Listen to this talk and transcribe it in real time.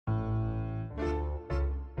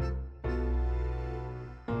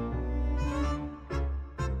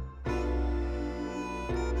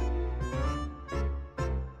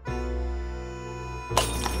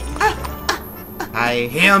Hi,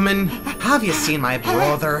 human. Have you seen my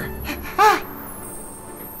brother?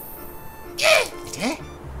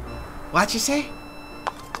 What'd you say?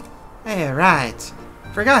 Hey, right.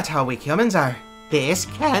 Forgot how weak humans are. This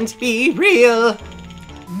can't be real.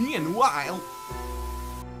 Meanwhile...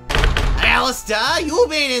 Alastor, you've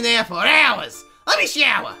been in there for hours. Let me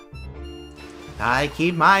shower. I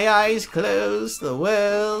keep my eyes closed. The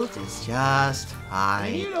world is just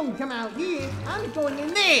fine. You don't come out here, I'm going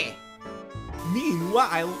in there.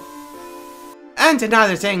 Meanwhile... And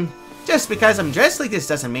another thing, just because I'm dressed like this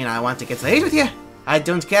doesn't mean I want to get laid with you. I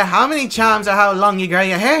don't care how many charms or how long you grow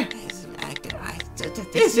your hair.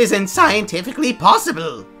 This isn't scientifically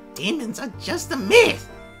possible. Demons are just a myth.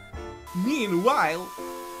 Meanwhile...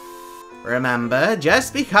 Remember,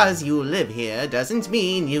 just because you live here doesn't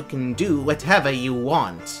mean you can do whatever you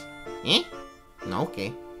want. Eh?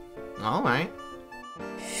 Okay. Alright.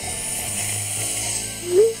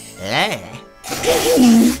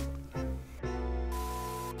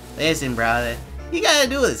 Listen, brother. You gotta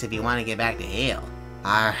do this if you want to get back to hell.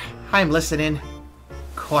 I'm listening.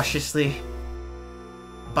 Cautiously.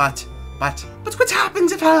 But what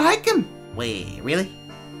happens if I like him? Wait, really?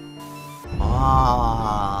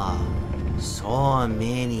 Oh, so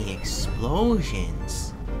many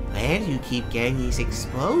explosions. Where do you keep getting these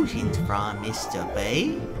explosions from, Mr.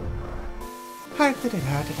 B?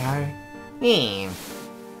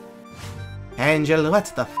 Angel,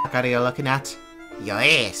 what the fuck are you looking at? Your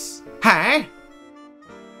ass. Huh?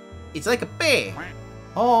 It's like a bear.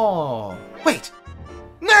 Oh, wait.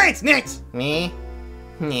 Next! Me?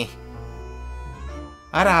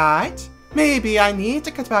 Alright. Maybe I need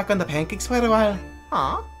to cut back on the pancakes for a while.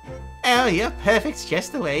 Huh? Oh, you're perfect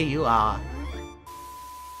just the way you are.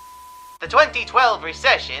 The 2012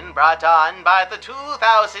 recession brought on by the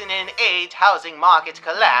 2008 housing market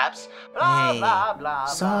collapse. Blah, blah, blah,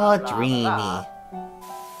 so blah, dreamy. Blah, blah.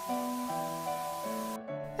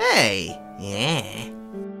 Hey, yeah.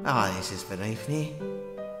 Oh, this is beneath me.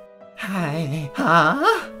 Hi.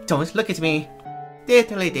 Huh? Don't look at me.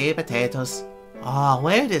 Diddly-dee potatoes. Oh,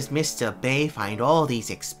 where does Mr. Bay find all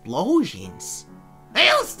these explosions? Hey,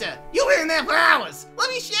 Alastor! You've been in there for hours! Let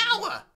me shower!